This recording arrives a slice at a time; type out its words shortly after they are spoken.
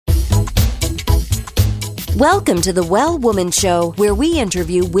Welcome to the Well Woman Show, where we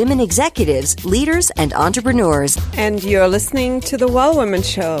interview women executives, leaders, and entrepreneurs. And you're listening to the Well Woman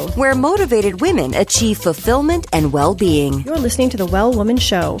Show, where motivated women achieve fulfillment and well-being. You're listening to the Well Woman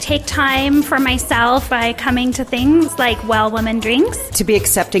Show. Take time for myself by coming to things like Well Woman Drinks. To be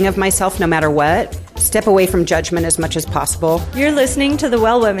accepting of myself no matter what. Step away from judgment as much as possible. You're listening to the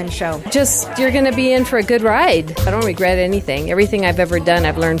Well Women Show. You're going to be in for a good ride. I don't regret anything. Everything I've ever done,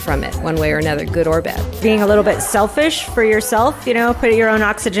 I've learned from it, one way or another, good or bad. Being a little bit selfish for yourself, put your own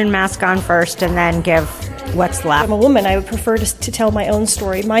oxygen mask on first and then give what's left. I'm a woman. I would prefer to tell my own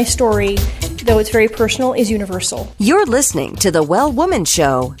story. My story, though it's very personal, is universal. You're listening to the Well Woman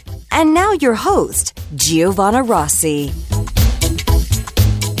Show. And now your host, Giovanna Rossi.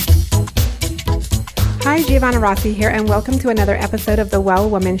 Hi, Giovanna Rossi here, and welcome to another episode of the Well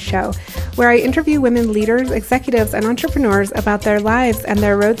Woman Show, where I interview women leaders, executives, and entrepreneurs about their lives and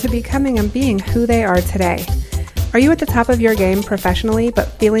their road to becoming and being who they are today. Are you at the top of your game professionally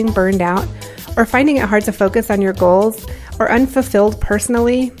but feeling burned out, or finding it hard to focus on your goals, or unfulfilled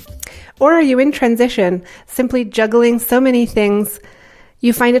personally? Or are you in transition, simply juggling so many things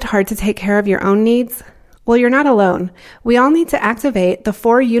you find it hard to take care of your own needs? Well, you're not alone. We all need to activate the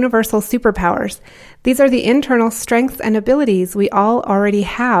 4 universal superpowers. These are the internal strengths and abilities we all already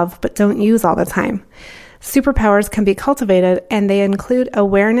have but don't use all the time. Superpowers can be cultivated, and they include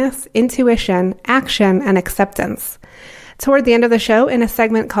awareness, intuition, action, and acceptance. Toward the end of the show, in a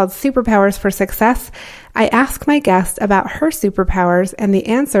segment called Superpowers for Success, I ask my guest about her superpowers, and the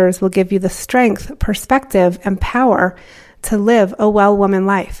answers will give you the strength, perspective, and power to live a well woman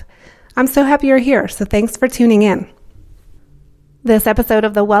life. I'm so happy you're here, so thanks for tuning in. This episode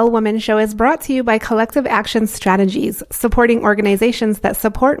of the Well Woman Show is brought to you by Collective Action Strategies, supporting organizations that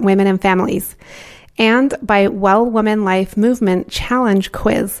support women and families, and by Well Woman Life Movement Challenge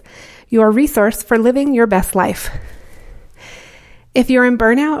Quiz, your resource for living your best life. If you're in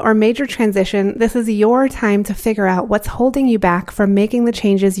burnout or major transition, this is your time to figure out what's holding you back from making the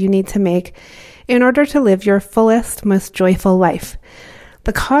changes you need to make in order to live your fullest, most joyful life.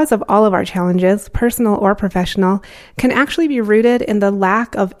 The cause of all of our challenges, personal or professional, can actually be rooted in the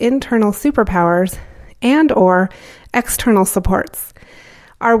lack of internal superpowers and or external supports.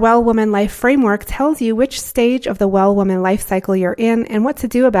 Our Well Woman Life framework tells you which stage of the Well Woman life cycle you're in and what to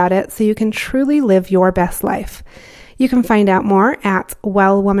do about it so you can truly live your best life. You can find out more at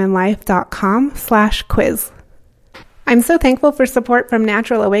wellwomanlife.com/quiz. I'm so thankful for support from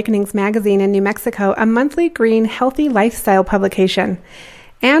Natural Awakenings magazine in New Mexico, a monthly green, healthy lifestyle publication,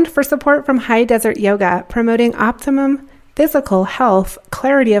 and for support from High Desert Yoga, promoting optimum physical health,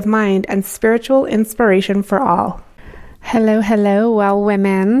 clarity of mind, and spiritual inspiration for all. Hello, well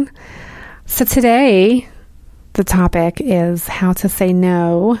women. So today, the topic is how to say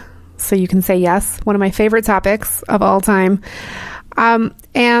no so you can say yes, one of my favorite topics of all time.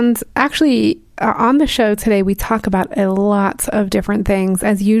 And actually, on the show today, we talk about a lot of different things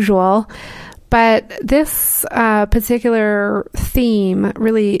as usual, but this particular theme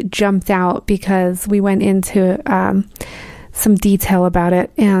really jumped out because we went into some detail about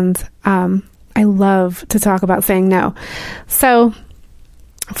it, and I love to talk about saying no. So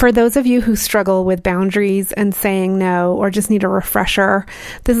for those of you who struggle with boundaries and saying no, or just need a refresher,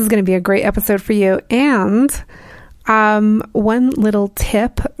 this is going to be a great episode for you. And one little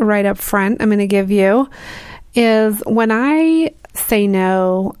tip right up front I'm going to give you is when I say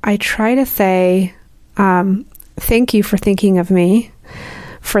no, I try to say, thank you for thinking of me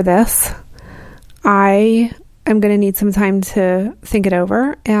for this. I am going to need some time to think it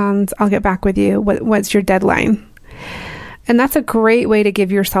over, and I'll get back with you. What's your deadline? And that's a great way to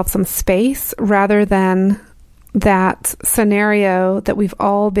give yourself some space rather than that scenario that we've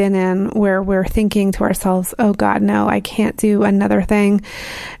all been in where we're thinking to ourselves, oh God, no, I can't do another thing.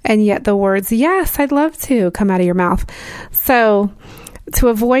 And yet the words, yes, I'd love to, come out of your mouth. So to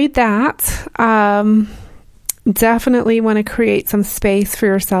avoid that, definitely want to create some space for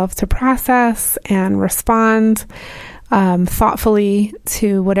yourself to process and respond thoughtfully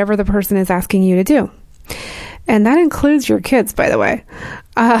to whatever the person is asking you to do. And that includes your kids, by the way.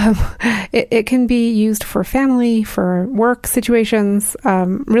 It can be used for family, for work situations,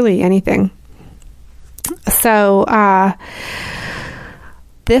 really anything. So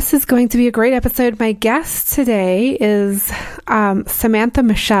this is going to be a great episode. My guest today is Samantha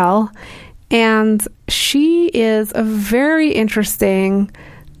Michelle, and she is a very interesting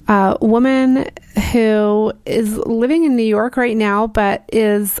woman who is living in New York right now, but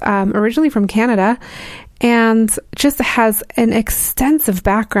is originally from Canada, and just has an extensive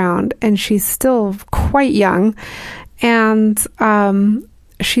background, and she's still quite young. And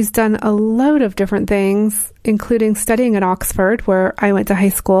she's done a load of different things, including studying at Oxford, where I went to high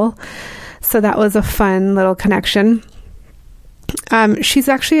school. So that was a fun little connection. She's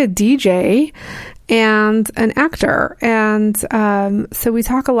actually a DJ and an actor. And so we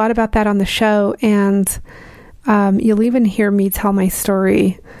talk a lot about that on the show. And you'll even hear me tell my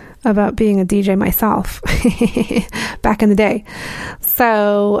story about being a DJ myself back in the day.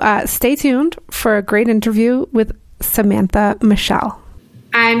 So stay tuned for a great interview with Samantha Michelle.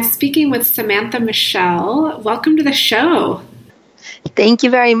 I'm speaking with Samantha Michelle. Welcome to the show. Thank you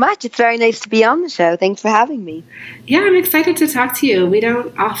very much. It's very nice to be on the show. Thanks for having me. Yeah, I'm excited to talk to you. We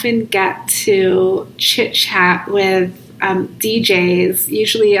don't often get to chit-chat with DJs.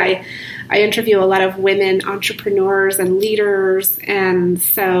 Usually I interview a lot of women entrepreneurs and leaders, and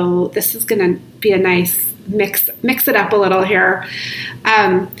so this is going to be a nice mix it up a little here.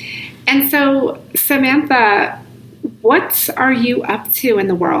 And so, Samantha, what are you up to in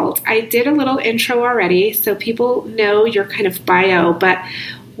the world? I did a little intro already, so people know your kind of bio, but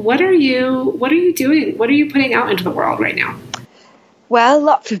what are you doing? What are you putting out into the world right now? Well,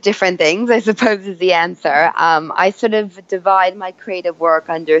 lots of different things, I suppose, is the answer. I sort of divide my creative work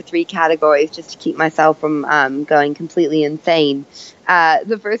under 3 categories just to keep myself from going completely insane.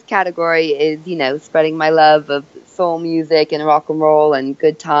 The first category is, spreading my love of soul music and rock and roll and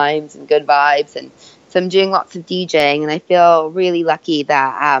good times and good vibes. And so I'm doing lots of DJing, and I feel really lucky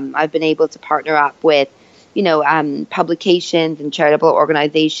that I've been able to partner up with, publications and charitable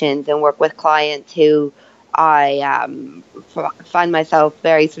organizations and work with clients who I find myself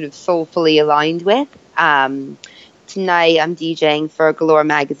very sort of soulfully aligned with. Tonight I'm DJing for Galore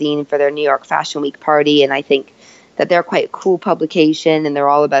magazine for their New York Fashion Week party, and I think that they're quite a cool publication, and they're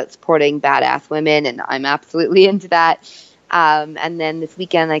all about supporting badass women, and I'm absolutely into that. And then this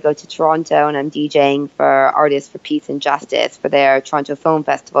weekend I go to Toronto, and I'm DJing for Artists for Peace and Justice for their Toronto Film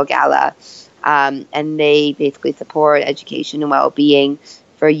Festival Gala. And they basically support education and well-being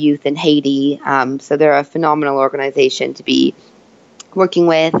for youth in Haiti. So they're a phenomenal organization to be working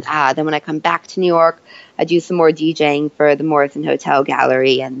with. Then when I come back to New York, I do some more DJing for the Morrison Hotel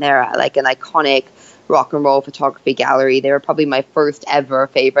Gallery, and they're like an iconic rock and roll photography gallery. They were probably my first ever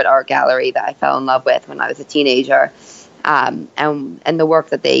favorite art gallery that I fell in love with when I was a teenager. And the work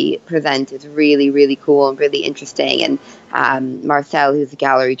that they present is really, really cool and really interesting. And Marcel, who's the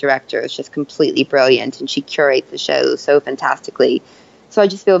gallery director, is just completely brilliant, and she curates the show so fantastically. So I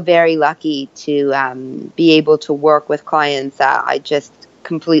just feel very lucky to be able to work with clients that I just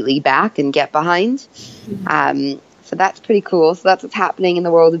completely back and get behind. So that's pretty cool. So that's what's happening in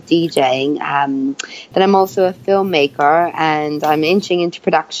the world of DJing. Then I'm also a filmmaker, and I'm inching into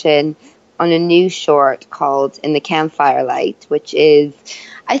production on a new short called In the Campfire Light, which is,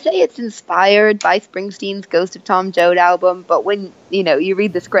 I say it's inspired by Springsteen's Ghost of Tom Joad album, but when you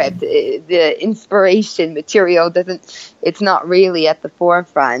read the script, the inspiration material it's not really at the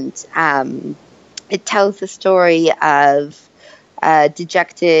forefront. It tells the story of a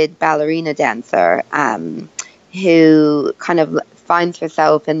dejected ballerina dancer who kind of finds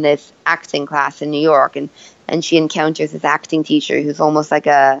herself in this acting class in New York, and she encounters this acting teacher who's almost like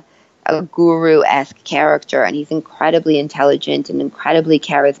a guru-esque character, and he's incredibly intelligent and incredibly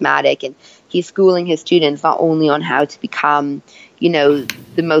charismatic, and he's schooling his students not only on how to become, the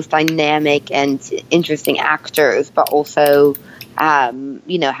most dynamic and interesting actors, but also, how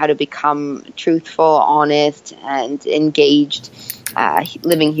to become truthful, honest, and engaged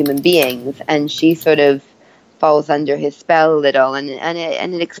living human beings. And she sort of falls under his spell a little, and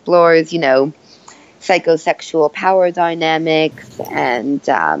it explores, psychosexual power dynamics and,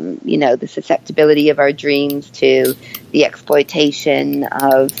 the susceptibility of our dreams to the exploitation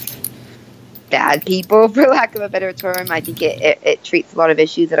of bad people, for lack of a better term. I think it treats a lot of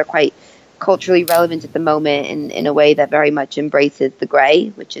issues that are quite culturally relevant at the moment in a way that very much embraces the gray,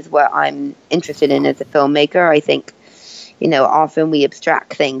 which is what I'm interested in as a filmmaker. I think, often we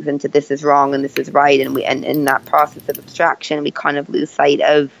abstract things into this is wrong and this is right, and in that process of abstraction, we kind of lose sight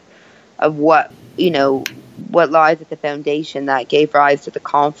of what lies at the foundation that gave rise to the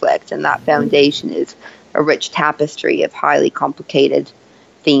conflict. And that foundation is a rich tapestry of highly complicated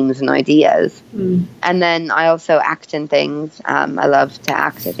themes and ideas. And then I also act in things. I love to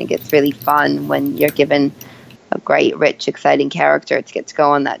act. I think it's really fun when you're given a great, rich, exciting character to get to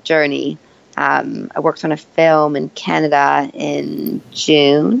go on that journey. I worked on a film in Canada in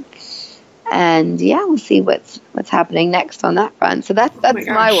June. And we'll see what's happening next on that front. So that's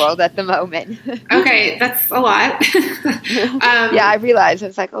my world at the moment. Okay, that's a lot. I realized. I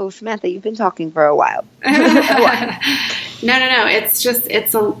was like, oh, Samantha, you've been talking for a while.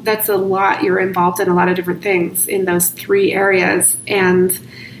 No. That's a lot. You're involved in a lot of different things in those 3 areas, and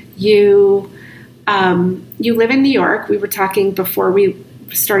you live in New York. We were talking before we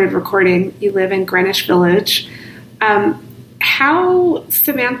started recording. You live in Greenwich Village. How,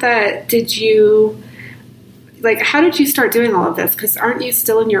 Samantha, how did you start doing all of this? Because aren't you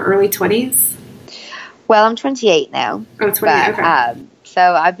still in your early 20s? Well, I'm 28 now. Oh, 28, okay. So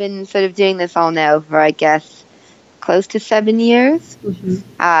I've been sort of doing this all now for, I guess, close to 7 years,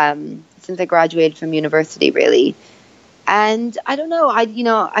 since I graduated from university, really. And I don't know, I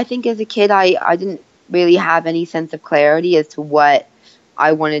think as a kid, I didn't really have any sense of clarity as to what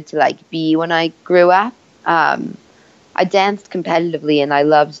I wanted to be when I grew up. I danced competitively and I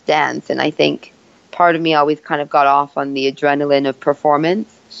loved dance. And I think part of me always kind of got off on the adrenaline of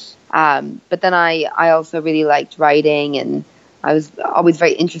performance. But then I also really liked writing, and I was always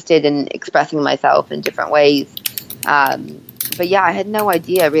very interested in expressing myself in different ways. But yeah, I had no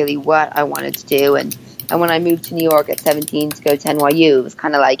idea really what I wanted to do. And when I moved to New York at 17 to go to NYU, it was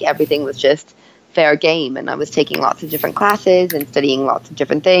kind of like everything was just fair game. And I was taking lots of different classes and studying lots of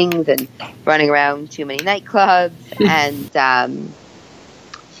different things and running around too many nightclubs.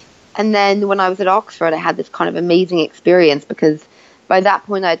 And then when I was at Oxford, I had this kind of amazing experience, because by that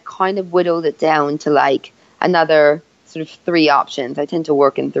point I'd kind of whittled it down to another sort of 3 options. I tend to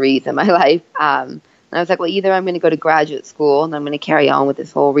work in 3s in my life. And I was like, well, either I'm going to go to graduate school and I'm going to carry on with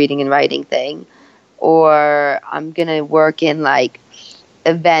this whole reading and writing thing, or I'm going to work in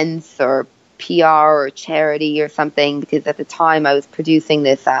events or PR or charity or something, because at the time I was producing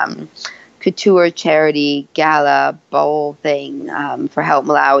this couture charity gala bowl thing for Help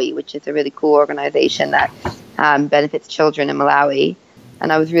Malawi, which is a really cool organization that benefits children in Malawi.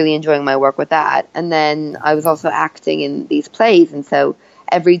 And I was really enjoying my work with that. And then I was also acting in these plays. And so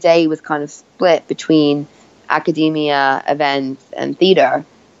every day was kind of split between academia, events, and theater.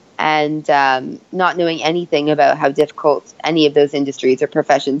 And not knowing anything about how difficult any of those industries or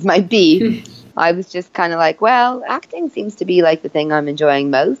professions might be, I was just kind of like, well, acting seems to be the thing I'm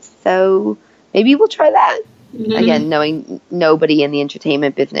enjoying most, so maybe we'll try that. Again, knowing nobody in the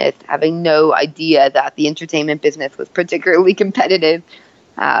entertainment business, having no idea that the entertainment business was particularly competitive,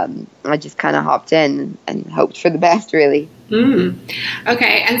 I just kind of hopped in and hoped for the best, really.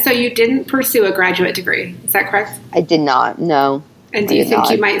 Okay, and so you didn't pursue a graduate degree, is that correct? I did not, no. And do you think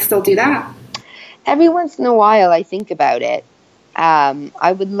you might still do that? Every once in a while I think about it.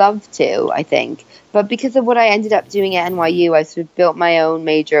 I would love to, I think. But because of what I ended up doing at NYU, I sort of built my own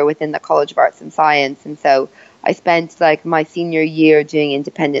major within the College of Arts and Science. And so I spent my senior year doing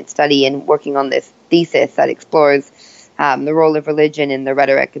independent study and working on this thesis that explores the role of religion in the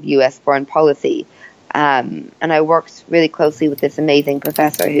rhetoric of U.S. foreign policy. And I worked really closely with this amazing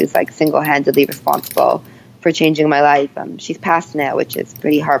professor who's single-handedly responsible for changing my life. She's passed now, which is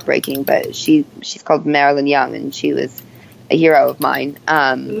pretty heartbreaking, but she's called Marilyn Young, and she was a hero of mine.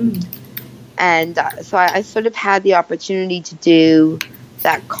 And so I sort of had the opportunity to do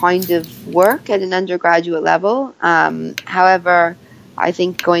that kind of work at an undergraduate level. However, I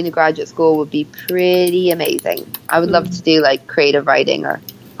think going to graduate school would be pretty amazing. I would love to do creative writing, or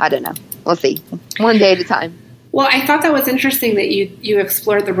I don't know. We'll see. One day at a time. Well, I thought that was interesting that you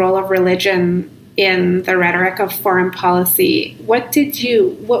explored the role of religion in the rhetoric of foreign policy. What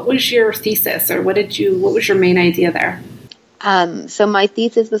was your thesis, or what was your main idea there? So my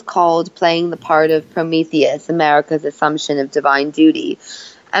thesis was called Playing the Part of Prometheus, America's Assumption of Divine Duty.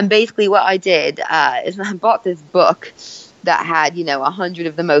 And basically what I did is I bought this book that had, 100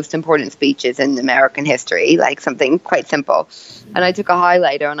 of the most important speeches in American history, something quite simple. And I took a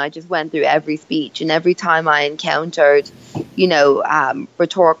highlighter and I just went through every speech. And every time I encountered,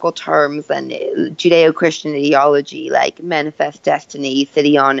 rhetorical terms and Judeo-Christian ideology, like manifest destiny,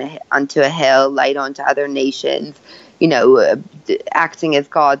 city onto a hill, light onto other nations, acting as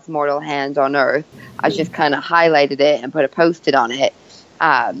God's mortal hand on earth, I just kind of highlighted it and put a Post-it on it.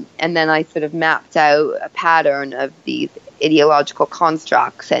 And then I sort of mapped out a pattern of these ideological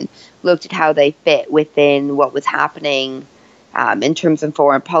constructs and looked at how they fit within what was happening in terms of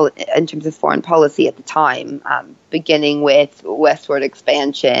foreign policy at the time, beginning with westward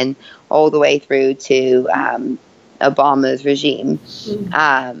expansion all the way through to Obama's regime,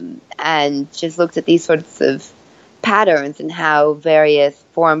 and just looked at these sorts of patterns and how various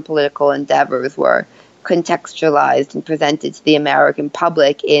foreign political endeavors were contextualized and presented to the American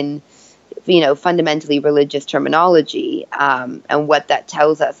public in, fundamentally religious terminology, and what that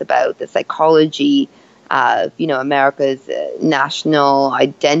tells us about the psychology of, America's national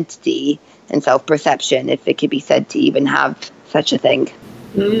identity and self-perception, if it could be said to even have such a thing.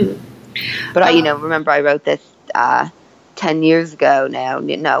 But I remember I wrote this 10 years ago now.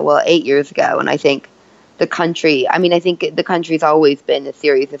 No, well, 8 years ago. And I think the country, I think the country's always been a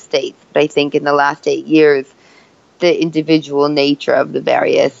series of states, but I think in the last 8 years, the individual nature of the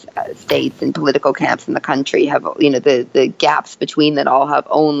various states and political camps in the country have, the gaps between that all have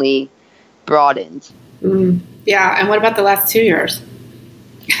only broadened. Yeah. And what about the last 2 years?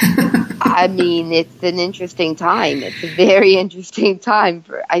 It's an interesting time. It's a very interesting time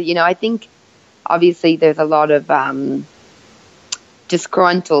I think obviously there's a lot of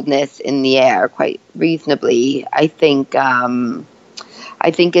disgruntledness in the air, quite reasonably. I think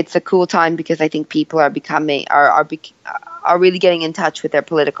it's a cool time because I think people are really getting in touch with their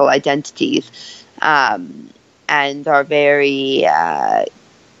political identities, and are very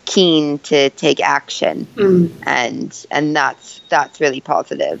keen to take action, and that's really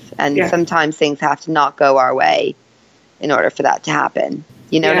positive. And sometimes things have to not go our way in order for that to happen.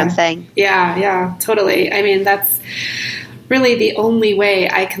 You know what I'm saying? Yeah, totally. That's really the only way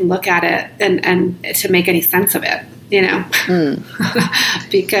I can look at it and to make any sense of it,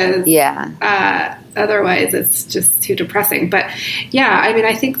 because otherwise it's just too depressing. But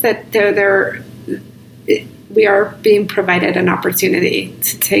I think that we are being provided an opportunity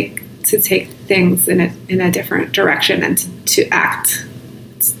to take things in a different direction and to act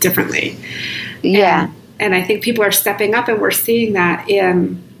differently. Yeah. And I think people are stepping up, and we're seeing that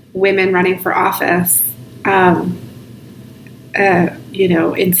in women running for office,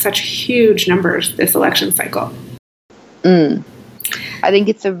 in such huge numbers this election cycle. I think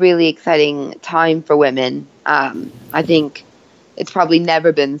it's a really exciting time for women. I think it's probably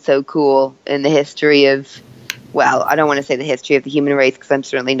never been so cool in the history of, well, I don't want to say the history of the human race because I'm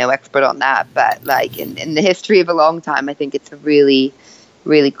certainly no expert on that, but like in the history of a long time, I think it's a really,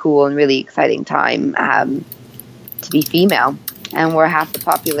 really cool and really exciting time to be female. And we're half the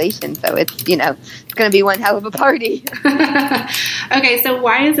population, so it's going to be one hell of a party. Okay, so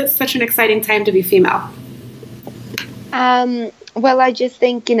why is it such an exciting time to be female? Well, I just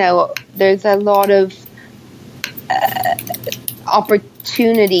think, there's a lot of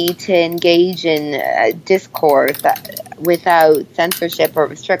opportunity to engage in discourse without censorship or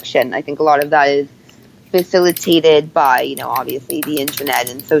restriction. I think a lot of that is facilitated by, obviously the internet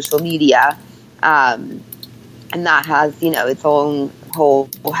and social media. And that has, its own whole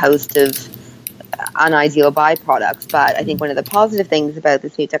host of unideal byproducts. But I think one of the positive things about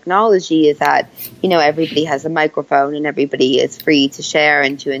this new technology is that, everybody has a microphone and everybody is free to share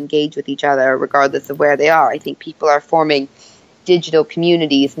and to engage with each other regardless of where they are. I think people are forming digital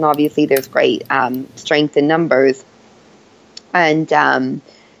communities, and obviously there's great strength in numbers. And,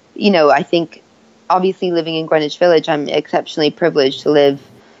 I think obviously living in Greenwich Village, I'm exceptionally privileged to live,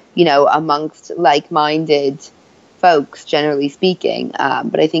 amongst like-minded folks, generally speaking.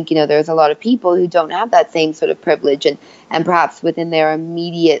 But I think, there's a lot of people who don't have that same sort of privilege, and perhaps within their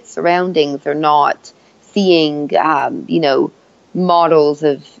immediate surroundings are not seeing, models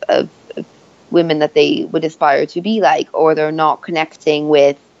of women that they would aspire to be like, or they're not connecting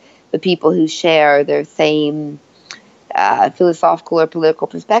with the people who share their same philosophical or political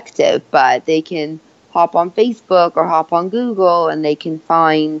perspective, but they can hop on Facebook or hop on Google and they can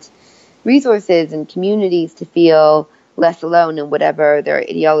find resources and communities to feel less alone in whatever their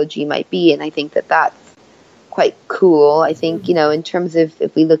ideology might be. And I think that that's quite cool. I think, in terms of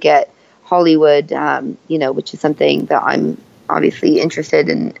if we look at Hollywood, which is something that I'm obviously interested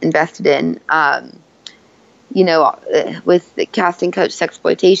and invested in, with the casting couch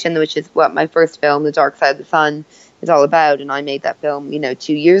sexploitation, which is what my first film, The Dark Side of the Sun, is all about. And I made that film,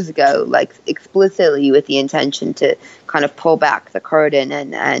 2 years ago, like explicitly with the intention to kind of pull back the curtain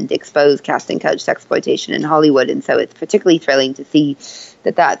and expose casting couch sexploitation in Hollywood. And so it's particularly thrilling to see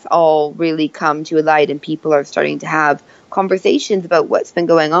that that's all really come to a light and people are starting to have conversations about what's been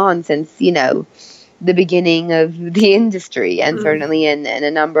going on since, the beginning of the industry, and certainly in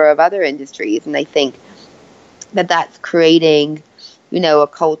a number of other industries. And I think that that's creating, a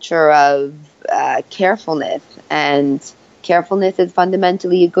culture of carefulness, and carefulness is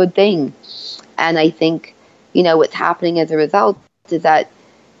fundamentally a good thing. And I think, what's happening as a result is that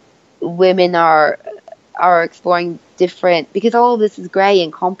women are exploring different, because all of this is gray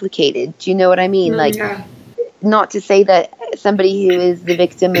and complicated. Do you know what I mean? Not to say that somebody who is the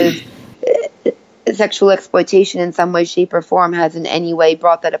victim of sexual exploitation in some way, shape, or form has in any way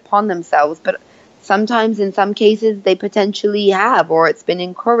brought that upon themselves, but sometimes in some cases they potentially have, or it's been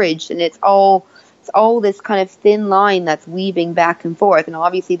encouraged, and it's all this kind of thin line that's weaving back and forth. And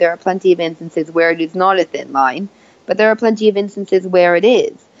obviously there are plenty of instances where it is not a thin line, but there are plenty of instances where it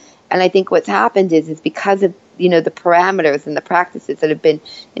is. And I think what's happened is because of, the parameters and the practices that have been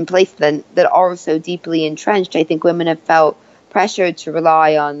in place that are so deeply entrenched. I think women have felt pressured to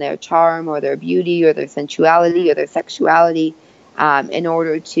rely on their charm or their beauty or their sensuality or their sexuality in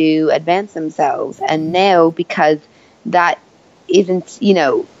order to advance themselves. And now, because that isn't,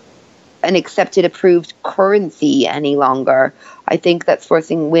 an accepted, approved currency any longer, I think that's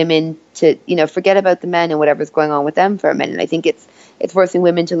forcing women to, forget about the men and whatever's going on with them for a minute. I think it's forcing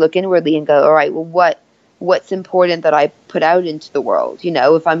women to look inwardly and go, all right, well, what's important that I put out into the world?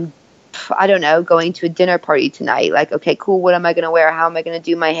 If I'm, I don't know, going to a dinner party tonight, like, okay, cool, what am I going to wear? How am I going to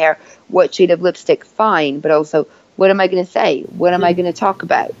do my hair? What shade of lipstick? Fine. But also, what am I going to say? What am I going to talk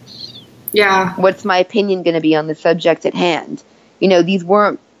about? Yeah. What's my opinion going to be on the subject at hand? These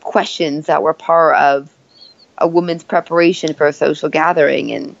weren't questions that were part of a woman's preparation for a social gathering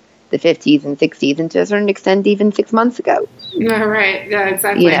in the 50s and 60s, and to a certain extent, even 6 months ago. Right. Yeah,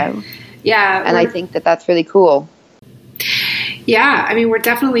 exactly. Yeah. And I think that that's really cool. Yeah. I mean, we're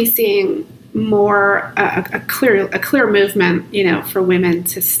definitely seeing more a clear movement, for women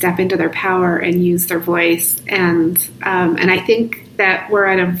to step into their power and use their voice. And I think that we're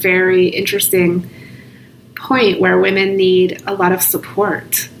at a very interesting point where women need a lot of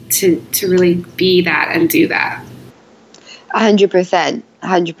support to really be that and do that. 100%.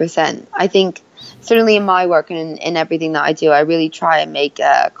 I think certainly in my work and in everything that I do, I really try and make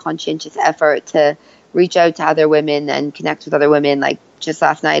a conscientious effort to reach out to other women and connect with other women. Like just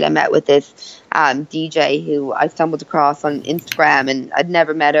last night, I met with this DJ who I stumbled across on Instagram, and I'd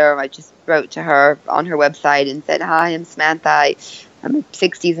never met her. I just wrote to her on her website and said, "Hi, I'm Samantha. I'm a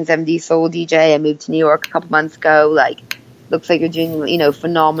 60s and 70s soul DJ. I moved to New York a couple months ago. Like, looks like you're doing,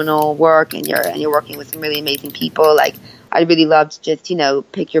 phenomenal work, and you're working with some really amazing people. Like, I'd really love to just,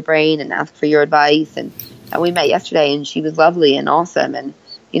 pick your brain and ask for your advice." And we met yesterday, and she was lovely and awesome. And,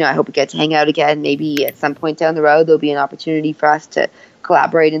 I hope we get to hang out again. Maybe at some point down the road, there'll be an opportunity for us to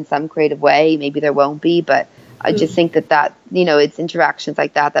collaborate in some creative way. Maybe there won't be, but I just think that it's interactions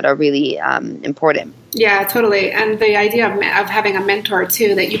like that are really important. Yeah, totally. And the idea of having a mentor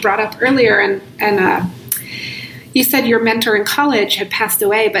too, that you brought up earlier, and you said your mentor in college had passed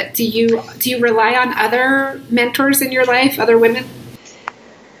away, but do you rely on other mentors in your life, other women?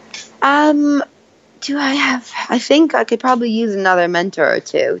 I think I could probably use another mentor or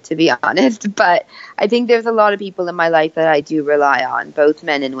two, to be honest, but I think there's a lot of people in my life that I do rely on, both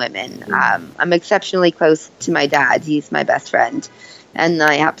men and women. I'm exceptionally close to my dad. He's my best friend, and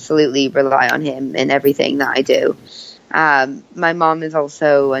I absolutely rely on him in everything that I do. My mom is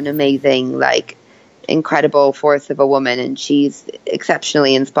also an amazing, incredible force of a woman, and she's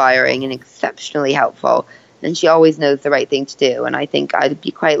exceptionally inspiring and exceptionally helpful, and she always knows the right thing to do, and I think I'd be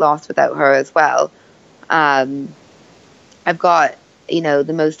quite lost without her as well. I've got,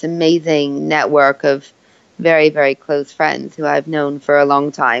 the most amazing network of very, very close friends who I've known for a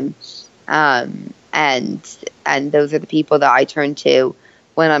long time. And those are the people that I turn to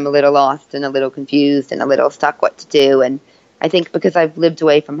when I'm a little lost and a little confused and a little stuck what to do. And I think because I've lived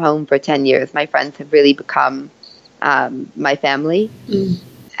away from home for 10 years, my friends have really become my family.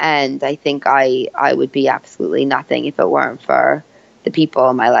 And I think I would be absolutely nothing if it weren't for the people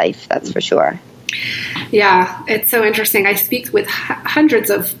in my life, that's for sure. Yeah, it's so interesting. I speak with hundreds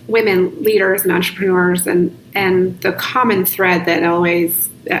of women leaders and entrepreneurs, and the common thread that always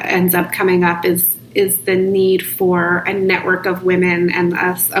ends up coming up is the need for a network of women and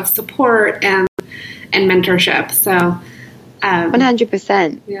of support and mentorship. So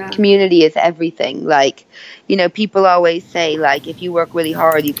 100%. Yeah. Community is everything. People always say, if you work really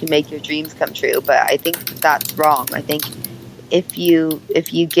hard, you can make your dreams come true. But I think that's wrong. I think if you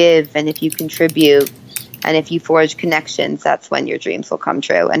give and if you contribute and if you forge connections, that's when your dreams will come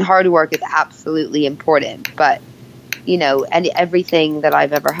true. And hard work is absolutely important. But, and everything that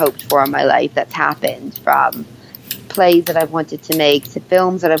I've ever hoped for in my life that's happened, from plays that I've wanted to make to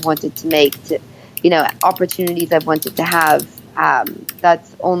films that I've wanted to make to, opportunities I've wanted to have,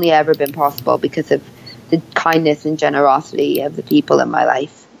 that's only ever been possible because of the kindness and generosity of the people in my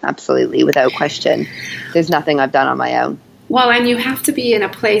life. Absolutely, without question. There's nothing I've done on my own. Well, and you have to be in a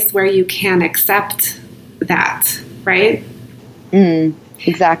place where you can accept that, right?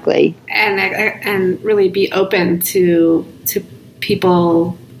 Exactly. And really be open to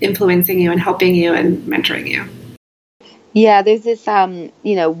people influencing you and helping you and mentoring you. Yeah, there's this,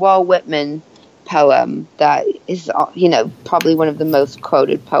 Walt Whitman poem that is, probably one of the most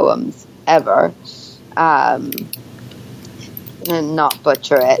quoted poems ever. And not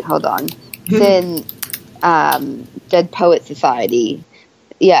butcher it. Hold on. It's in Dead Poet Society.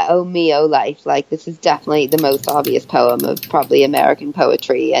 Yeah, Oh Me, Oh Life. This is definitely the most obvious poem of probably American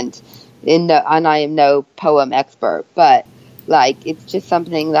poetry. And, and I am no poem expert, but like it's just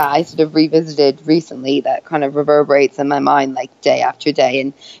something that I sort of revisited recently that kind of reverberates in my mind like day after day.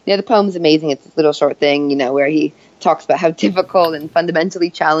 And the poem's amazing. It's this little short thing, where he talks about how difficult and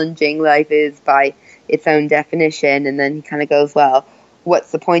fundamentally challenging life is by its own definition, and then he kind of goes, well,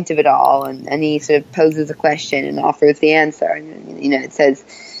 what's the point of it all? And he sort of poses a question and offers the answer. And it says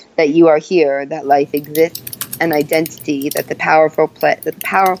that you are here, that life exists, an identity, that the powerful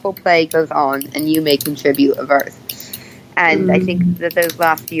play goes on, and you may contribute a verse. And I think that those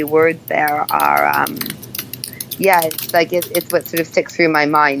last few words there are, it's like it's what sort of sticks through my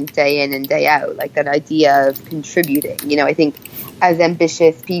mind day in and day out, like that idea of contributing. I think as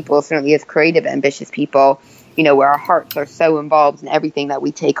ambitious people, certainly as creative, ambitious people, where our hearts are so involved in everything that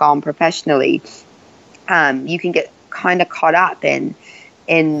we take on professionally, you can get kind of caught up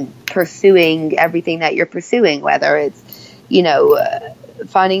in pursuing everything that you're pursuing, whether it's,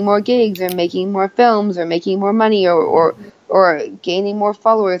 finding more gigs or making more films or making more money or gaining more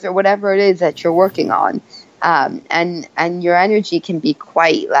followers or whatever it is that you're working on. And your energy can be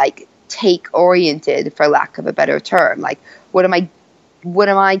quite like take oriented, for lack of a better term. Like, what am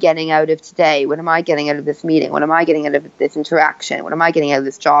I getting out of today? What am I getting out of this meeting? What am I getting out of this interaction? What am I getting out of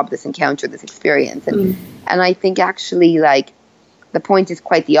this job, this encounter, this experience? And I think actually like the point is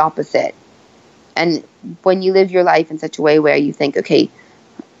quite the opposite. And when you live your life in such a way where you think, okay,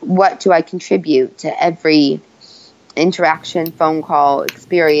 what do I contribute to every interaction, phone call,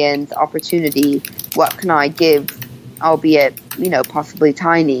 experience, opportunity? What can I give, albeit, possibly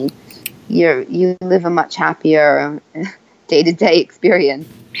tiny? You live a much happier day-to-day experience.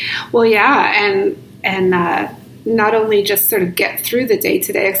 Well, yeah, and not only just sort of get through the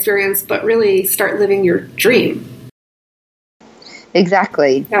day-to-day experience, but really start living your dream.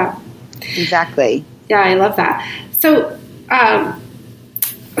 Exactly. Yeah. Exactly. Yeah, I love that. So,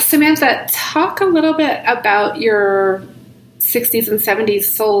 Samantha, talk a little bit about your 60s and 70s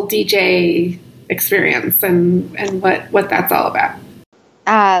soul DJ experience and what that's all about.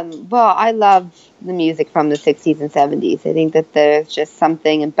 Well, I love the music from the 60s and 70s. I think that there's just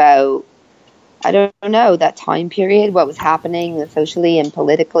something about, I don't know, that time period, what was happening socially and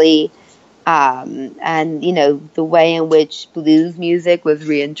politically, and, the way in which blues music was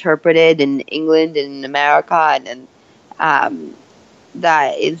reinterpreted in England and in America, and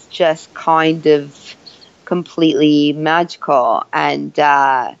that is just kind of completely magical. And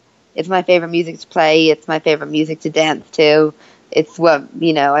it's my favorite music to play. It's my favorite music to dance to. It's what,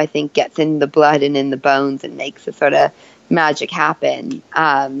 I think gets in the blood and in the bones and makes the sort of magic happen.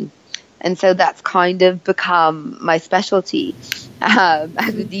 And so that's kind of become my specialty as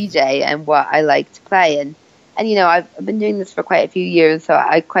a DJ and what I like to play. And I've been doing this for quite a few years, so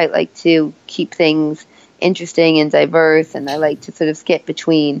I quite like to keep things interesting and diverse, and I like to sort of skip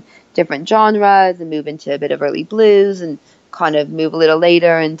between different genres and move into a bit of early blues and kind of move a little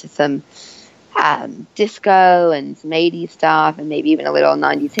later into some disco and some 80s stuff and maybe even a little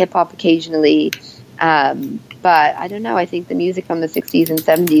 90s hip-hop occasionally. But I don't know, I think the music from the 60s and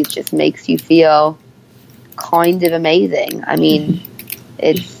 70s just makes you feel kind of amazing. I mean,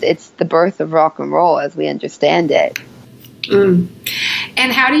 it's the birth of rock and roll as we understand it.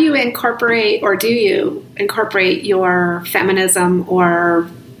 And how do you incorporate, or do you incorporate your feminism or,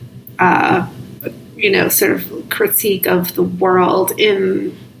 sort of critique of the world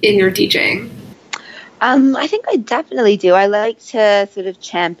in your DJing? I think I definitely do. I like to sort of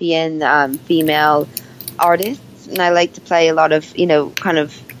champion female artists, and I like to play a lot of, kind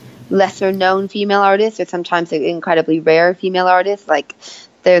of lesser known female artists, or sometimes incredibly rare female artists. Like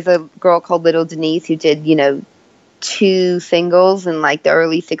there's a girl called Little Denise who did, 2 singles in like the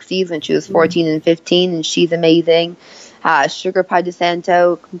early 60s when she was 14 and 15, and she's amazing. Sugar Pie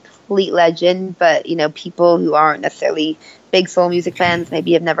DeSanto, complete legend, but people who aren't necessarily big soul music fans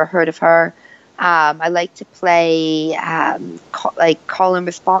maybe have never heard of her. I like to play call and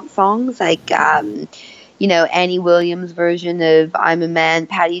response songs, like Annie Williams' version of I'm a Man,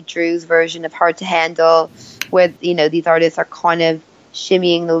 Patty Drew's version of Hard to Handle, where these artists are kind of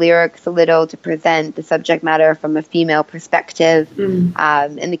shimmying the lyrics a little to present the subject matter from a female perspective. In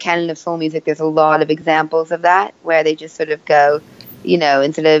the canon of soul music, there's a lot of examples of that, where they just sort of go,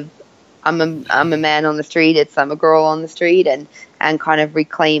 instead of I'm a man on the street, it's I'm a girl on the street, and kind of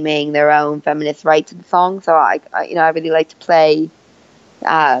reclaiming their own feminist right to the song. So I really like to play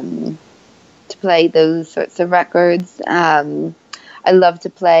those sorts of records. I love to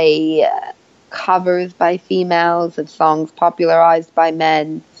play covers by females of songs popularized by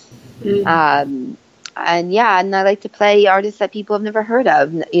men. And I like to play artists that people have never heard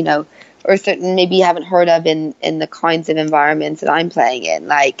of, or certain maybe haven't heard of in the kinds of environments that I'm playing in.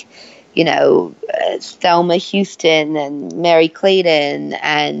 Like, Thelma Houston and Mary Clayton,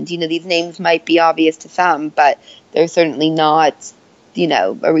 and these names might be obvious to some, but they're certainly not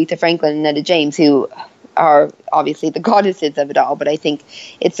Aretha Franklin and Etta James, who are obviously the goddesses of it all. But I think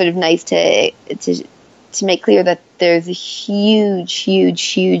it's sort of nice to make clear that there's a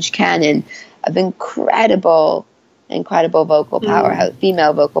huge canon of incredible vocal powerhouse,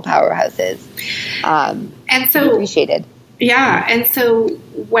 female vocal powerhouses, and so appreciated. Yeah. And so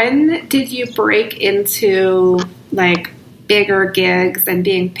when did you break into like bigger gigs and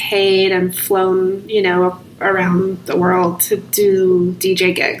being paid and flown, around the world to do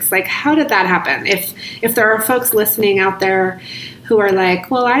DJ gigs? Like, how did that happen? If there are folks listening out there who are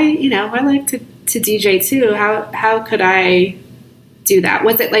like, well, I like to DJ too. How could I do that?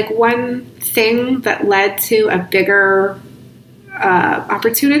 Was it like one thing that led to a bigger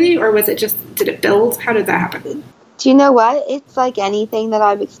opportunity, or was it did it build? How did that happen? Do you know what? It's like anything that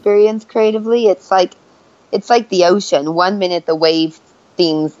I've experienced creatively. It's like the ocean. 1 minute the wave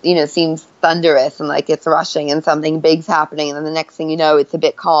seems thunderous and like it's rushing and something big's happening, and then the next thing you know, it's a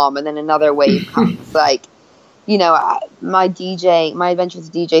bit calm, and then another wave comes. Like, my adventures as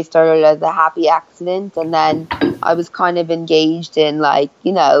DJ started as a happy accident, and then I was kind of engaged in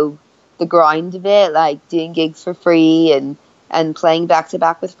the grind of it, like doing gigs for free and playing back to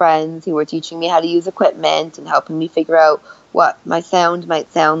back with friends who were teaching me how to use equipment and helping me figure out what my sound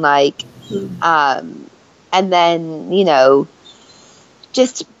might sound like. And then,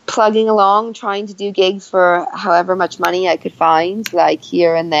 just plugging along, trying to do gigs for however much money I could find, like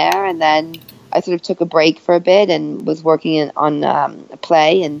here and there. And then I sort of took a break for a bit and was working on a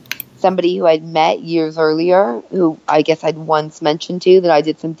play, and somebody who I'd met years earlier, who I guess I'd once mentioned to that I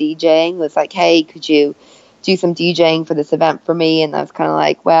did some DJing, was like, hey, could you do some DJing for this event for me? And I was kind of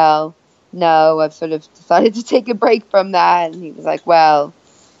like, well, no, I've sort of decided to take a break from that. And he was like, well,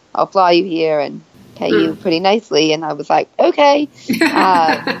 I'll fly you here and pay you pretty nicely. And I was like, okay.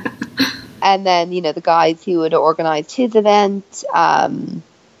 And then, the guys who had organized his event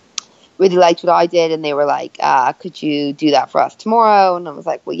really liked what I did, and they were like, could you do that for us tomorrow? And I was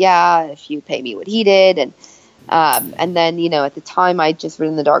like, well, yeah, if you pay me what he did. And then, at the time I'd just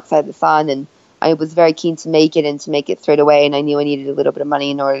written The Dark Side of the Sun, and I was very keen to make it and to make it straight away. And I knew I needed a little bit of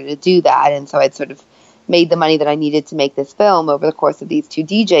money in order to do that. And so I'd sort of made the money that I needed to make this film over the course of these 2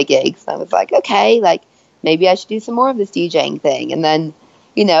 DJ gigs. And I was like, okay, like maybe I should do some more of this DJing thing. And then,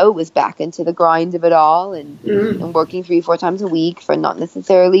 it was back into the grind of it all, and working 3-4 times a week for not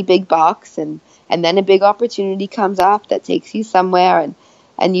necessarily big bucks. And then a big opportunity comes up that takes you somewhere,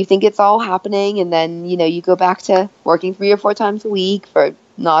 and you think it's all happening. And then, you go back to working 3 or 4 times a week for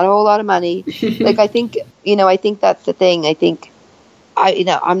not a whole lot of money. Like, I think that's the thing. I think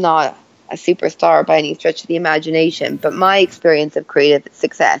I'm not a superstar by any stretch of the imagination, but my experience of creative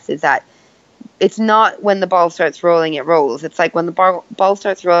success is that it's not when the ball starts rolling, it rolls. It's like when the ball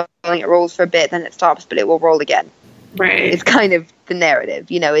starts rolling, it rolls for a bit, then it stops, but it will roll again. Right. It's kind of the narrative.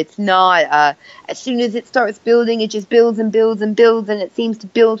 It's not as soon as it starts building, it just builds and builds and builds, and it seems to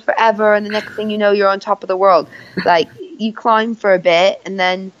build forever, and the next thing you know, you're on top of the world. Like, you climb for a bit, and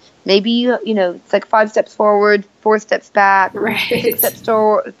then maybe it's like 5 steps forward, 4 steps back, right. 6 steps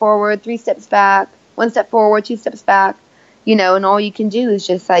forward, 3 steps back, 1 step forward, 2 steps back, and all you can do is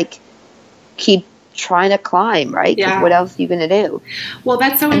just like keep trying to climb, right? Yeah. What else are you going to do? Well,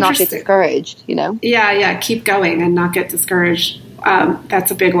 that's so and interesting. Not get discouraged, Yeah, keep going and not get discouraged.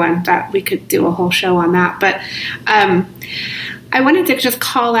 That's a big one that we could do a whole show on that. But I wanted to just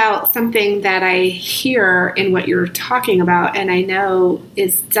call out something that I hear in what you're talking about, and I know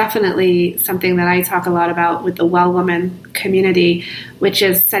is definitely something that I talk a lot about with the Well Woman community, which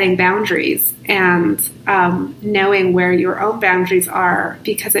is setting boundaries and knowing where your own boundaries are,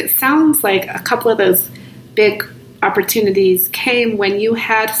 because it sounds like a couple of those big opportunities came when you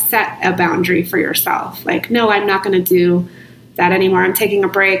had set a boundary for yourself. Like, no, I'm not going to do that anymore. I'm taking a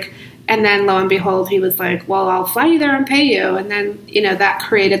break. And then lo and behold, he was like, well, I'll fly you there and pay you. And then, that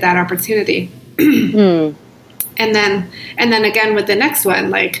created that opportunity. And then again with the next one,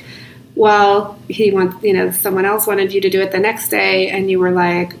 like, well, someone else wanted you to do it the next day. And you were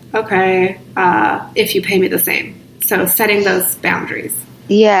like, okay, if you pay me the same. So setting those boundaries.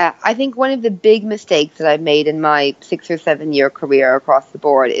 Yeah, I think one of the big mistakes that I've made in my 6 or 7 year career across the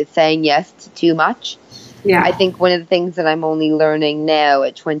board is saying yes to too much. Yeah. I think one of the things that I'm only learning now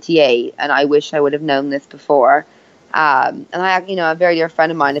at 28, and I wish I would have known this before, and a very dear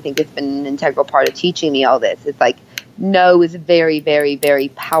friend of mine, I think it's been an integral part of teaching me all this. It's like, no is a very, very, very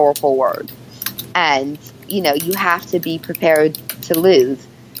powerful word. And, you have to be prepared to lose.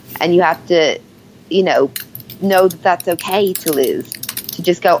 And you have to, know that that's okay to lose. to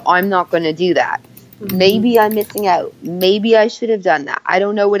just go, I'm not going to do that. Mm-hmm. Maybe I'm missing out. Maybe I should have done that. I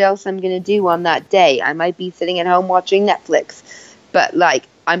don't know what else I'm going to do on that day. I might be sitting at home watching Netflix, but like,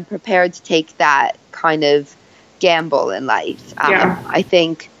 I'm prepared to take that kind of gamble in life. I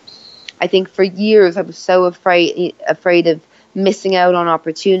think for years I was so afraid of missing out on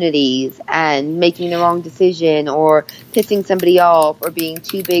opportunities and making the wrong decision or pissing somebody off or being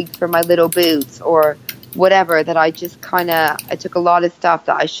too big for my little boots or whatever, that I just I took a lot of stuff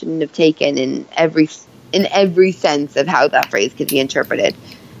that I shouldn't have taken in every sense of how that phrase could be interpreted.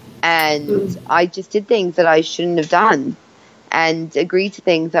 And I just did things that I shouldn't have done and agreed to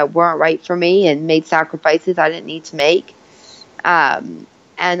things that weren't right for me and made sacrifices I didn't need to make. And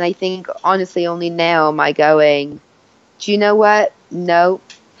I think, honestly, only now am I going, do you know what? No.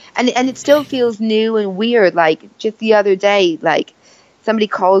 And it still feels new and weird. Like, just the other day, like, somebody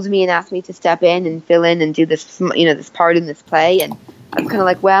called me and asked me to step in and fill in and do this, this part in this play. And I was kind of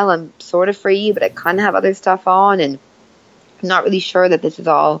like, well, I'm sort of free, but I kind of have other stuff on. And I'm not really sure that this is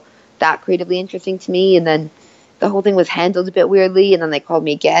all that creatively interesting to me. And then the whole thing was handled a bit weirdly. And then they called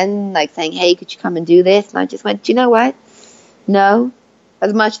me again, like saying, hey, could you come and do this? And I just went, do you know what? No.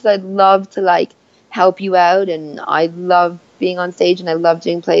 As much as I'd love to, like, help you out, and I love being on stage and I love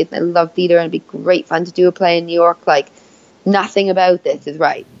doing plays and I love theater and it'd be great fun to do a play in New York, like, nothing about this is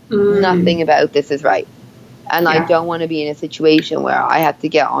right. Nothing about this is right. And I don't want to be in a situation where I have to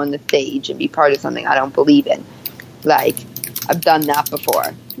get on the stage and be part of something I don't believe in. Like, I've done that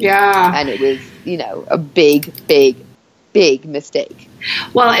before. Yeah. And it was, a big, big, big mistake.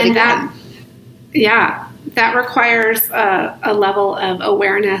 Well, and that requires a level of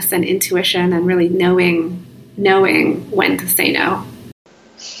awareness and intuition and really knowing when to say no.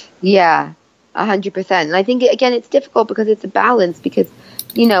 Yeah, 100%. And I think, again, it's difficult because it's a balance because,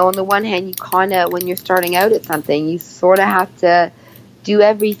 on the one hand, you kind of, when you're starting out at something, you sort of have to do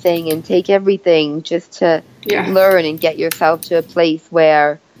everything and take everything just to learn and get yourself to a place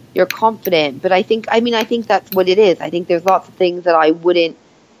where you're confident. But I think that's what it is. I think there's lots of things that I wouldn't,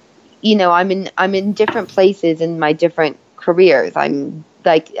 I'm in different places in my different careers. I'm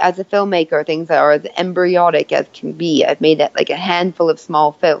like, as a filmmaker, things that are as embryonic as can be. I've made like a handful of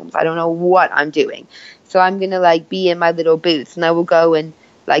small films. I don't know what I'm doing. So I'm going to like be in my little booth, and I will go and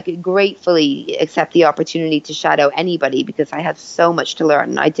like gratefully accept the opportunity to shadow anybody because I have so much to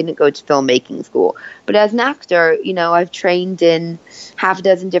learn. I didn't go to filmmaking school. But as an actor, I've trained in half a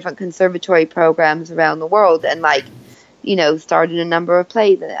dozen different conservatory programs around the world and like, started a number of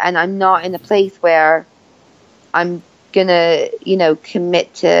plays, and I'm not in a place where I'm gonna,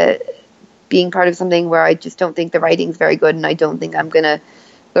 commit to being part of something where I just don't think the writing's very good, and I don't think I'm gonna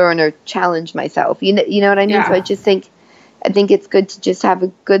learn or challenge myself. You know what I mean? Yeah. So I think it's good to just have a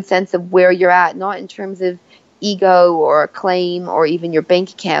good sense of where you're at, not in terms of ego or acclaim or even your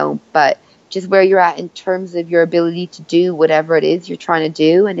bank account, but just where you're at in terms of your ability to do whatever it is you're trying to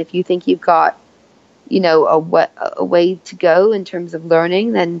do. And if you think you've got a way to go in terms of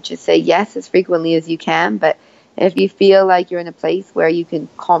learning, then just say yes as frequently as you can. But if you feel like you're in a place where you can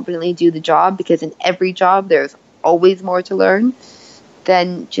confidently do the job, because in every job there's always more to learn,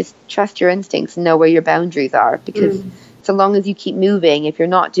 then just trust your instincts and know where your boundaries are. Because so long as you keep moving, if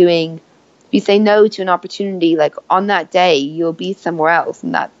you say no to an opportunity, like on that day, you'll be somewhere else,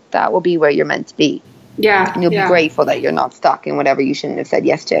 and that will be where you're meant to be. Yeah. And you'll be grateful that you're not stuck in whatever you shouldn't have said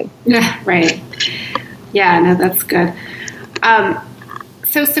yes to. Yeah, right. Yeah, no, that's good.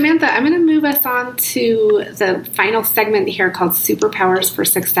 So Samantha, I'm going to move us on to the final segment here called Superpowers for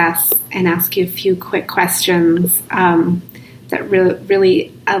Success and ask you a few quick questions that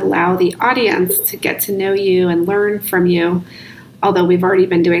really allow the audience to get to know you and learn from you, although we've already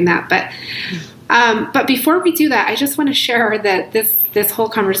been doing that. But before we do that, I just want to share that this whole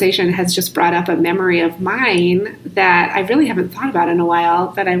conversation has just brought up a memory of mine that I really haven't thought about in a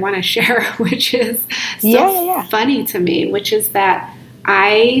while that I want to share, which is funny to me, which is that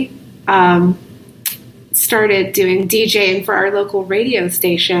I started doing DJing for our local radio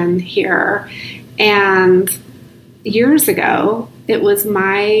station here, and years ago, it was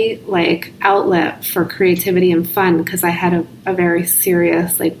my outlet for creativity and fun because I had a very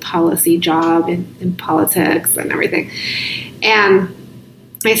serious policy job in politics and everything. And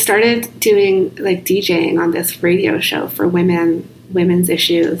I started doing DJing on this radio show for women's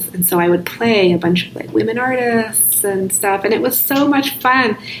issues. And so I would play a bunch of women artists and stuff. And it was so much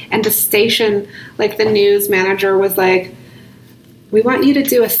fun. And the station, the news manager was like, we want you to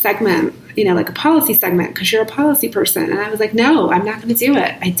do a segment, a policy segment because you're a policy person. And I was like, no, I'm not going to do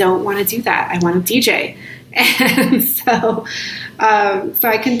it. I don't want to do that. I want to DJ. And so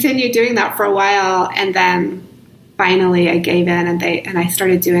I continued doing that for a while. And then finally I gave in, and I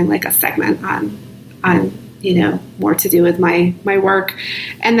started doing like a segment on more to do with my work,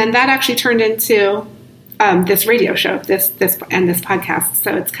 and then that actually turned into this radio show, this podcast.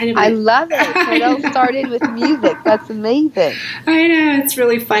 So it's kind of I love it. So it all started with music. That's amazing. I know, it's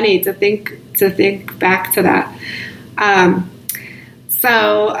really funny to think back to that. So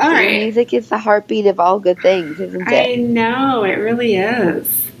all right, music is the heartbeat of all good things, isn't it? I know, it really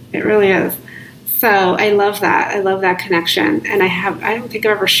is. It really is. So I love that. I love that connection, and I don't think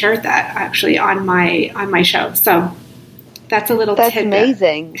I've ever shared that actually on my show. So that's a little tidbit.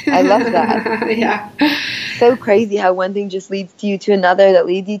 Amazing. I love that. Yeah. So crazy how one thing just leads you to another that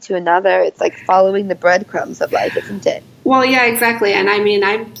leads you to another. It's like following the breadcrumbs of life, isn't it? Well, yeah, exactly. And I mean,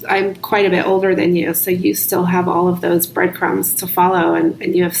 I'm quite a bit older than you, so you still have all of those breadcrumbs to follow,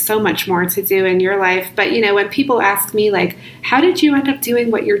 and you have so much more to do in your life. But, when people ask me, like, how did you end up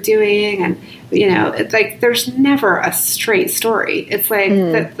doing what you're doing? And, it's like there's never a straight story. It's like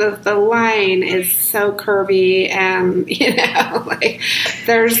the line is so curvy, and, like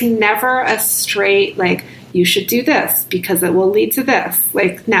there's never a straight, like, you should do this because it will lead to this.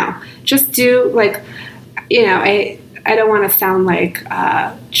 Like, no, just do, like, I don't want to sound like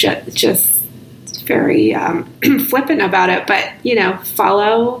just very flippant about it, but,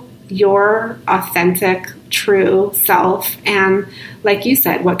 follow your authentic, true self. And like you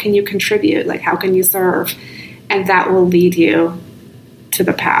said, what can you contribute? Like, how can you serve? And that will lead you to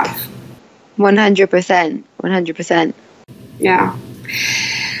the path. 100%. 100%. Yeah.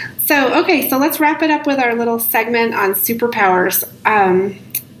 So, okay, so let's wrap it up with our little segment on superpowers.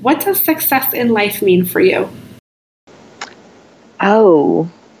 What does success in life mean for you? Oh,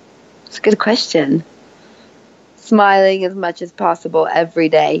 it's a good question. Smiling as much as possible every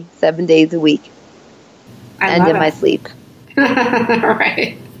day, 7 days a week. And in my sleep.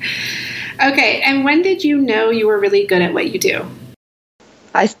 Right. Okay, and when did you know you were really good at what you do?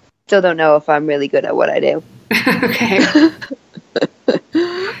 I still don't know if I'm really good at what I do. Okay.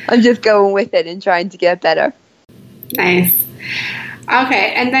 I'm just going with it and trying to get better. Nice.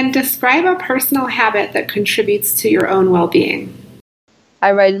 Okay, and then describe a personal habit that contributes to your own well-being.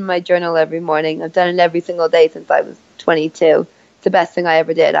 I write in my journal every morning. I've done it every single day since I was 22. It's the best thing I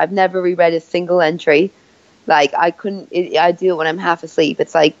ever did. I've never reread a single entry. Like, I do it when I'm half asleep.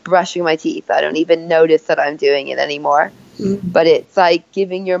 It's like brushing my teeth. I don't even notice that I'm doing it anymore. Mm-hmm. But it's like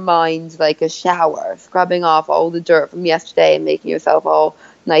giving your mind like a shower, scrubbing off all the dirt from yesterday and making yourself all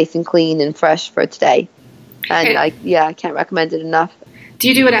nice and clean and fresh for today. And I can't recommend it enough. Do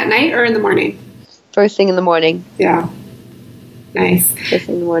you do it at night or in the morning? First thing in the morning. Yeah. Nice. First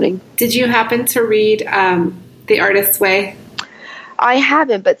thing in the morning. Did you happen to read The Artist's Way? I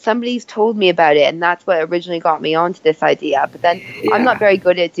haven't, but somebody's told me about it, and that's what originally got me onto this idea. But then I'm not very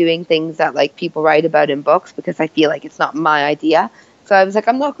good at doing things that like people write about in books because I feel like it's not my idea. So I was like,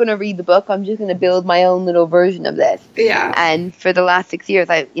 I'm not going to read the book. I'm just going to build my own little version of this. Yeah. And for the last 6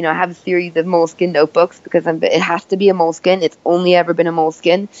 years, I have a series of moleskin notebooks because it has to be a moleskin. It's only ever been a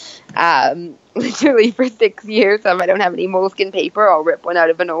moleskin. Literally for 6 years, if I don't have any moleskin paper, I'll rip one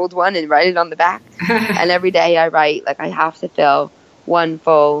out of an old one and write it on the back. And every day I write, like I have to fill one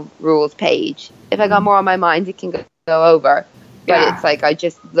full rules page. If I got more on my mind, it can go over. But it's like I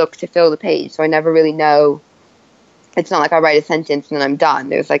just look to fill the page, so I never really know. It's not like I write a sentence and then I'm done.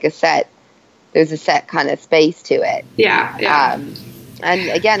 There's a set kind of space to it. Yeah. And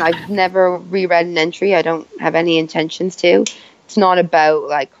again, I've never reread an entry. I don't have any intentions to. It's not about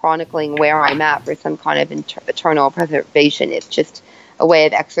like chronicling where I'm at for some kind of eternal preservation. It's just a way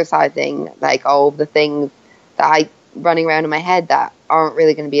of exercising like all of the things that I running around in my head that aren't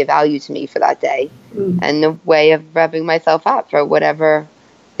really going to be of value to me for that day. And a way of revving myself up for whatever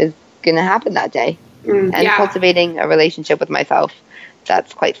is going to happen that day. And cultivating a relationship with myself.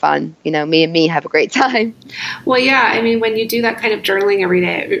 That's quite fun. Me and me have a great time. Well, yeah. I mean, when you do that kind of journaling every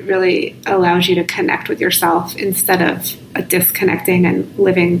day, it really allows you to connect with yourself instead of disconnecting and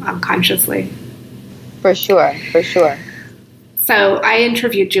living unconsciously. For sure. So I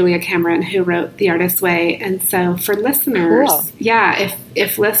interviewed Julia Cameron, who wrote The Artist's Way. And so for listeners,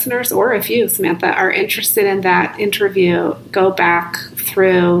 if listeners or if you, Samantha, are interested in that interview, go back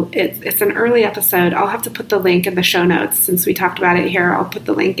through. It's an early episode. I'll have to put the link in the show notes since we talked about it here. I'll put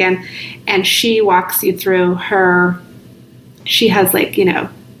the link in. And she walks you through she has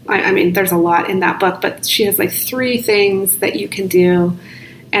I mean, there's a lot in that book, but she has 3 things that you can do.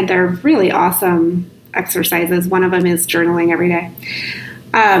 And they're really awesome exercises. One of them is journaling every day.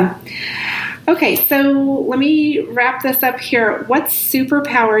 Okay, so let me wrap this up here. What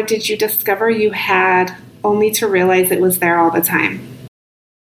superpower did you discover you had only to realize it was there all the time?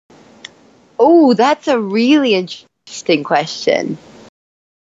 Oh, that's a really interesting question.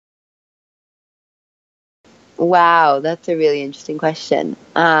 Wow, that's a really interesting question.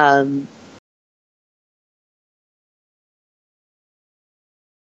 I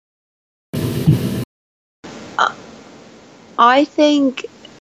think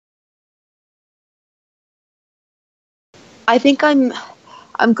I'm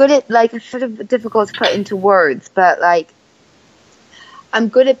good at, like, it's sort of difficult to put into words, but like I'm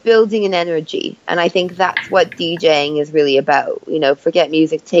good at building an energy, and I think that's what DJing is really about. You know, forget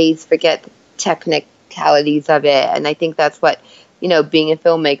music taste, forget the technicalities of it, and I think that's what, you know, being a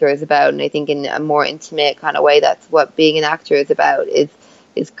filmmaker is about. And I think in a more intimate kind of way, that's what being an actor is about. Is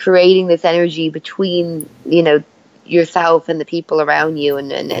creating this energy between, you know, yourself and the people around you,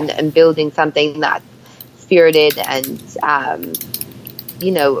 and building something that's spirited and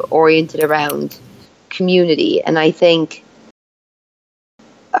you know, oriented around community. And I think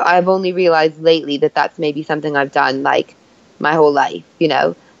I've only realized lately that that's maybe something I've done like my whole life, you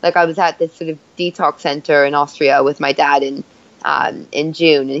know. Like I was at this sort of detox center in Austria with my dad in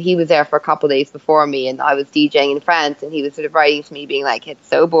June, and he was there for a couple of days before me, and I was DJing in France, and he was sort of writing to me being like, it's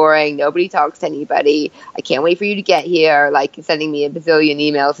so boring, nobody talks to anybody, I can't wait for you to get here, like sending me a bazillion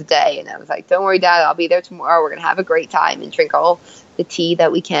emails a day. And I was like, don't worry, Dad, I'll be there tomorrow, we're gonna have a great time and drink all the tea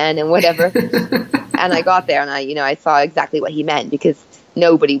that we can and whatever. And I got there, and I saw exactly what he meant, because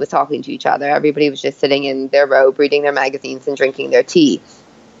nobody was talking to each other, everybody was just sitting in their robe reading their magazines and drinking their tea.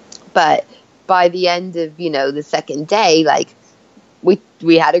 But by the end of, you know, the second day, like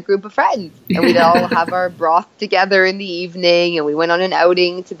we had a group of friends, and we'd all have our broth together in the evening, and we went on an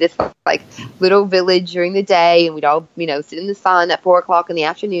outing to this like little village during the day, and we'd all, you know, sit in the sun at 4:00 in the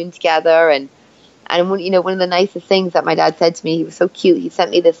afternoon together. And you know, one of the nicest things that my dad said to me, he was so cute, he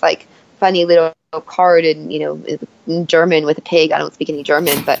sent me this like funny little card, and, you know, in German with a pig. I don't speak any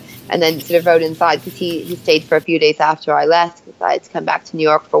German, and then sort of wrote inside, because he stayed for a few days after I left, because I had to come back to New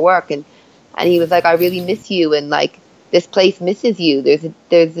York for work, and he was like, I really miss you, and like this place misses you. There's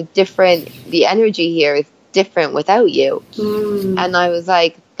a different, the energy here is different without you. And I was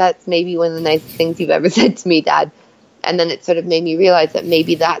like, that's maybe one of the nicest things you've ever said to me, Dad. And then it sort of made me realize that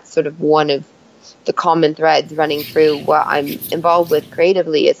maybe that's sort of one of the common threads running through what I'm involved with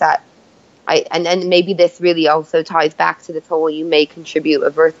creatively, is that and then maybe this really also ties back to this whole you may contribute a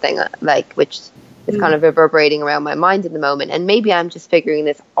verse thing, like, which is kind of reverberating around my mind in the moment. And maybe I'm just figuring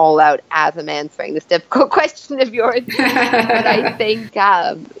this all out as I'm answering this difficult question of yours. But I think,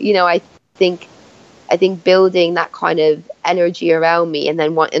 you know, I think building that kind of energy around me, and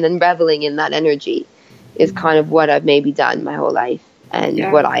then reveling in that energy, is kind of what I've maybe done my whole life,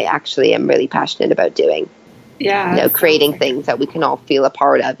 and what I actually am really passionate about doing. Yeah, you know, creating things that we can all feel a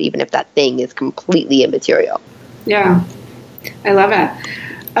part of, even if that thing is completely immaterial. Yeah, I love it.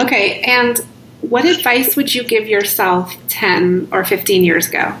 Okay, and what advice would you give yourself 10 or 15 years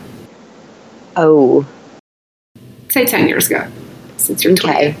ago? Oh. Say 10 years ago, since you're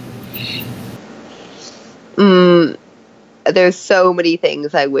 20. Okay. There's so many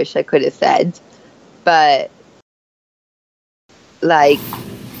things I wish I could have said, but like,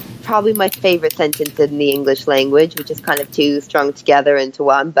 probably my favorite sentence in the English language, which is kind of two strung together into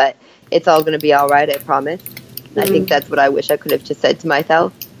one, but it's all going to be all right, I promise. I think that's what I wish I could have just said to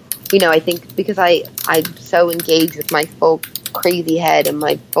myself. You know, I think because I'm so engaged with my full crazy head and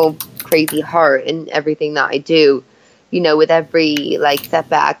my full crazy heart in everything that I do, you know, with every like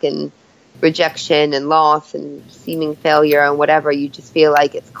setback and rejection and loss and seeming failure and whatever, you just feel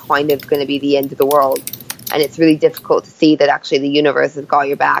like it's kind of going to be the end of the world. And it's really difficult to see that actually the universe has got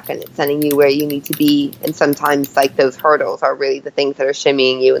your back, and it's sending you where you need to be. And sometimes like those hurdles are really the things that are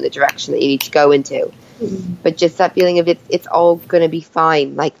shimmying you in the direction that you need to go into. But just that feeling of it's all going to be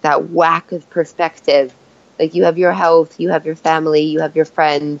fine. Like that whack of perspective. Like you have your health, you have your family, you have your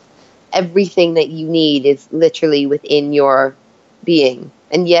friends. Everything that you need is literally within your being.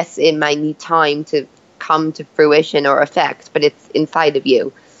 And yes, it might need time to come to fruition or effect, but it's inside of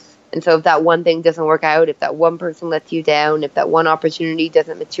you. And so if that one thing doesn't work out, if that one person lets you down, if that one opportunity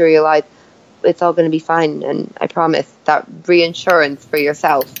doesn't materialize, it's all going to be fine. And I promise that reassurance for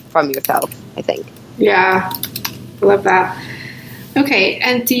yourself, from yourself, I think. Yeah, I love that. Okay,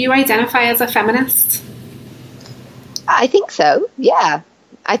 and do you identify as a feminist? I think so. Yeah,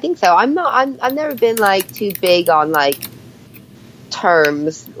 I think so. I've never been like too big on like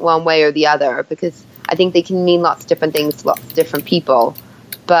terms one way or the other, because I think they can mean lots of different things to lots of different people.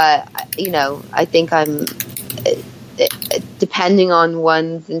 But, you know, I think depending on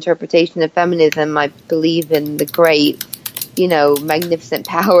one's interpretation of feminism, I believe in the great, you know, magnificent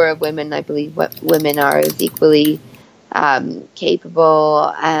power of women. I believe what women are is equally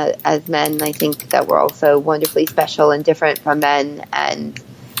capable as men. I think that we're also wonderfully special and different from men. And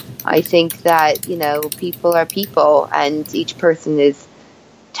I think that, people are people, and each person is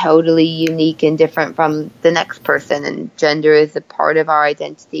totally unique and different from the next person. And gender is a part of our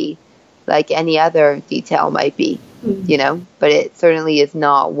identity like any other detail might be, but it certainly is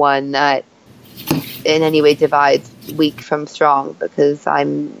not one that in any way divides weak from strong, because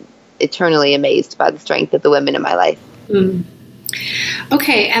I'm eternally amazed by the strength of the women in my life.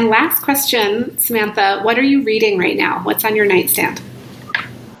 Okay, and last question, Samantha, what are you reading right now? What's on your nightstand?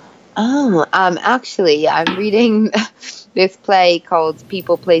 Actually, I'm reading this play called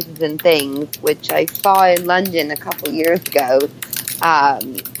People, Places and Things, which I saw in London a couple years ago,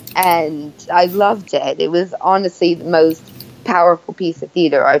 and I loved it. It was honestly the most powerful piece of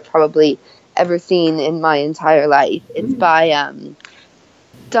theater I've probably ever seen in my entire life. It's by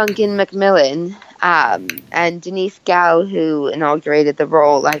Duncan Macmillan, and Denise Gow, who inaugurated the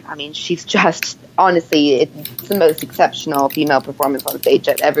role. She's just, honestly, it's the most exceptional female performance on stage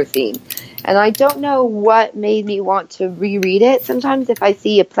I've ever seen. And I don't know what made me want to reread it. Sometimes if I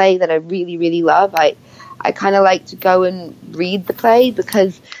see a play that I really, really love, I kind of like to go and read the play,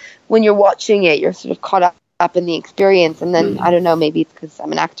 because when you're watching it, you're sort of caught up in the experience. And then, I don't know, maybe it's because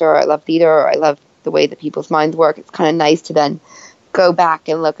I'm an actor, or I love theater, or I love the way that people's minds work. It's kind of nice to then go back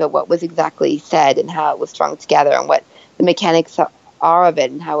and look at what was exactly said and how it was strung together and what the mechanics are of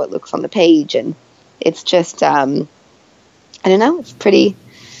it and how it looks on the page. And it's just, I don't know, it's pretty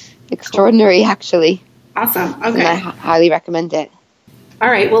extraordinary, actually. Awesome. Okay. And I highly recommend it. All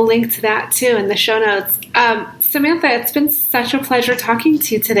right, we'll link to that too in the show notes. Samantha, it's been such a pleasure talking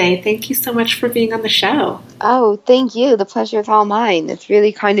to you today. Thank you so much for being on the show. Oh, thank you. The pleasure is all mine. It's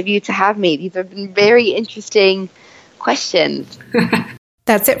really kind of you to have me. These have been very interesting questions.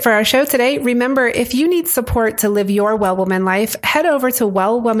 That's it for our show today. Remember, if you need support to live your Well Woman life, head over to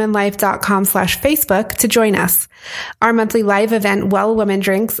wellwomanlife.com/Facebook to join us. Our monthly live event, Well Woman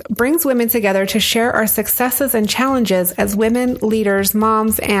Drinks, brings women together to share our successes and challenges as women, leaders,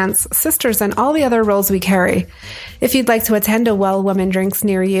 moms, aunts, sisters, and all the other roles we carry. If you'd like to attend a Well Woman Drinks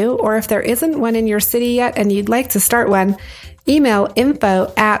near you, or if there isn't one in your city yet and you'd like to start one, email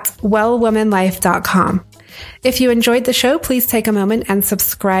info@wellwomanlife.com. If you enjoyed the show, please take a moment and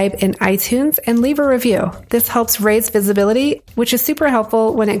subscribe in iTunes and leave a review. This helps raise visibility, which is super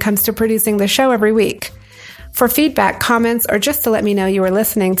helpful when it comes to producing the show every week. For feedback, comments, or just to let me know you were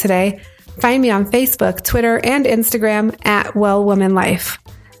listening today, find me on Facebook, Twitter, and Instagram @WellWomanLife.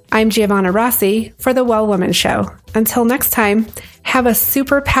 I'm Giovanna Rossi for The Well Woman Show. Until next time, have a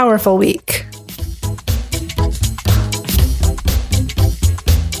super powerful week.